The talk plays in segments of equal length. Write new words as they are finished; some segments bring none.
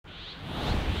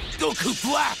Goku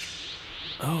Black!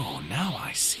 Oh, now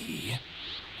I see.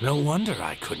 No wonder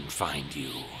I couldn't find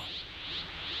you.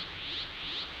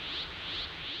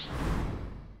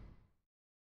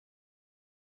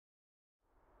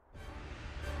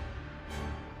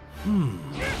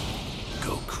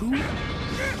 Goku?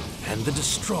 And the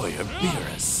Destroyer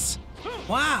Beerus.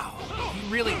 Wow,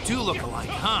 you really do look alike,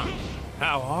 huh?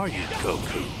 How are you,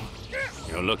 Goku?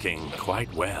 You're looking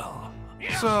quite well.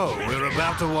 So, we're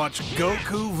about to watch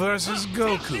Goku versus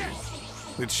Goku.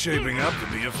 It's shaping up to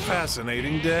be a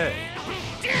fascinating day.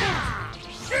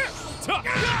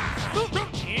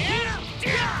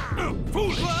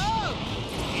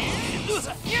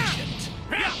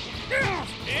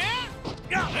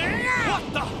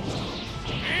 What the?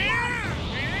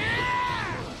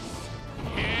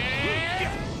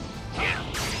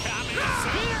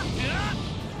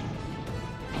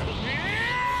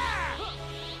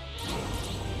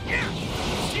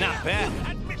 Not bad.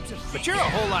 But you're a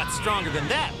whole lot stronger than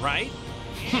that, right?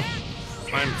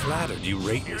 I'm flattered you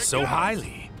rate me so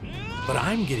highly. But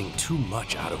I'm getting too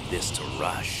much out of this to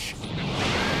rush.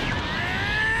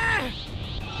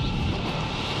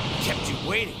 Kept you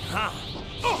waiting, huh?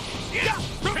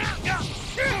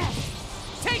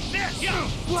 Take this!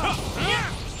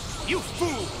 You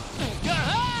fool!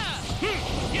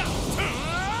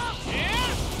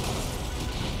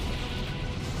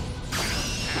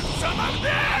 Some of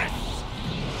this!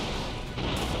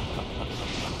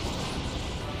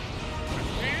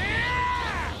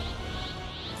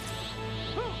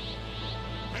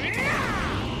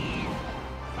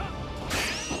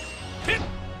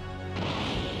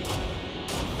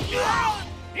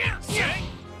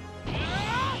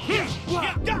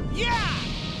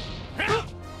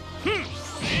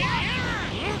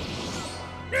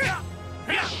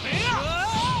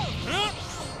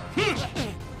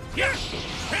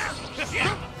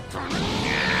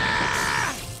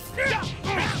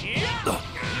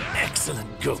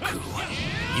 Excellent, Goku.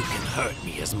 You can hurt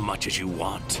me as much as you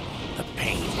want. The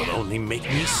pain will only make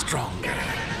me stronger.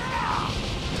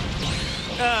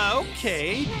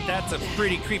 Okay, that's a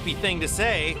pretty creepy thing to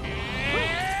say.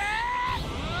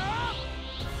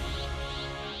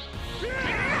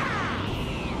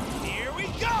 Here we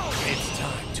go! It's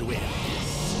time to end this.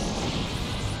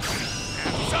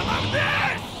 Some of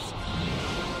this!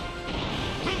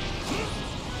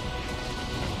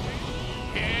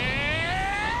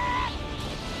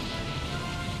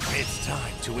 It's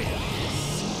time to end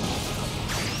this.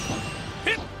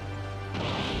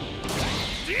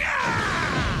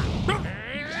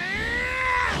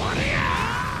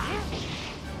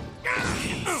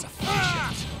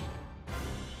 Insufficient.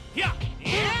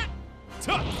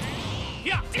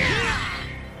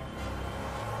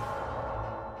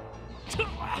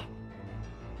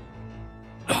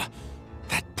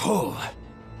 That pull.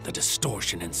 The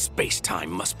distortion in space-time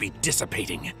must be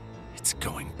dissipating. It's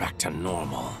going back to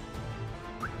normal.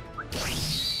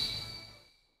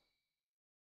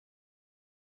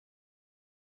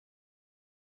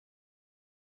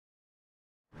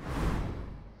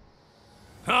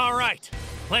 All right,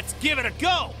 let's give it a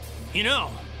go. You know,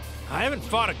 I haven't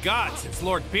fought a god since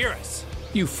Lord Beerus.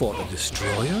 You fought a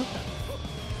destroyer?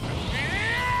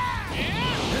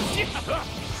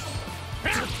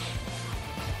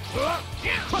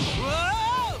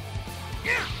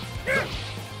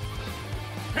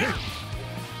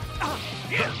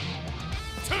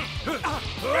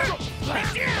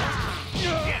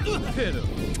 Hit him.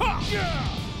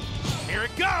 Here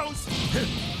it goes.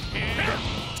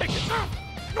 Take it.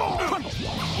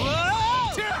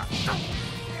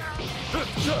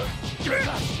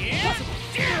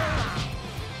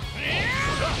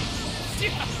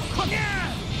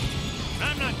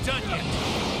 I'm not done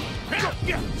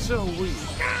yet. So weak.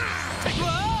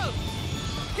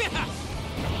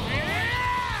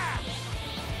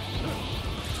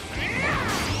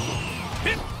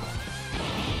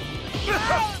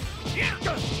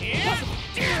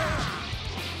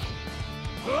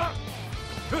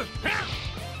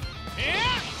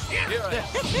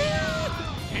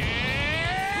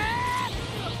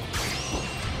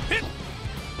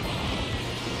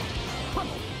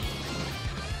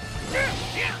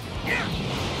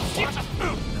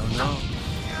 No.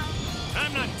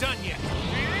 I'm not done yet.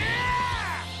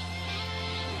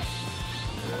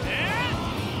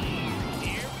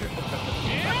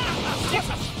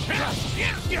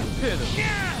 Hit him.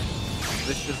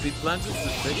 This should be planted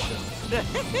suspicion.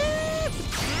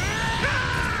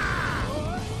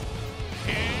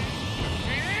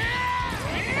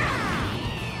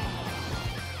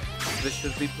 This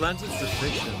should be planted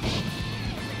suspicion.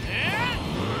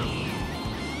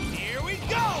 Here we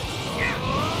go!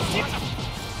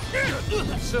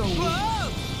 So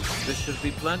this should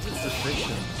be planted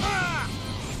sufficient.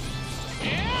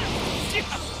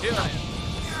 Here I am.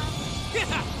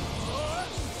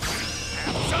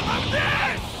 Some of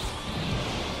this!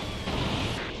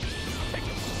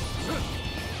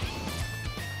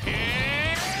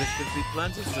 This should be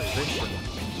planted sufficient.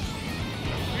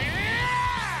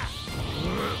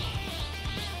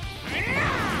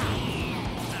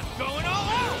 I'm going all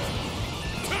out!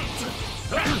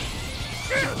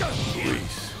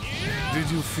 Reese, did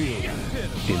you feel that?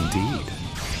 Indeed.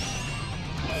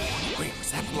 Wait, was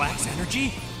that Black's energy?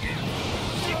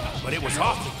 But it was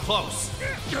awfully close.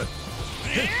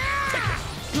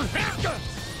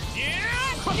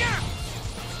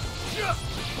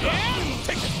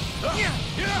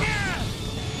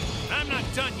 I'm not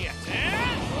done yet.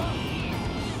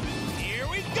 Here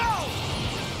we go!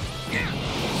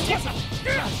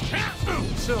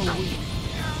 So weak.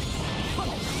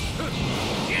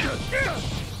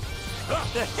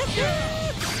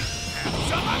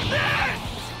 Some of this!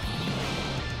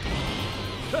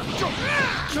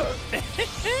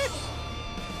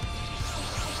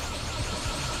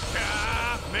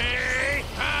 Have me!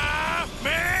 Have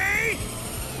me!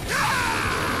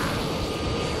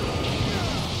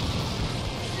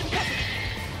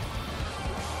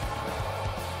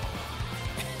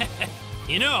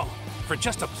 You know, for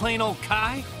just a plain old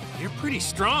Kai, you're pretty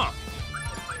strong.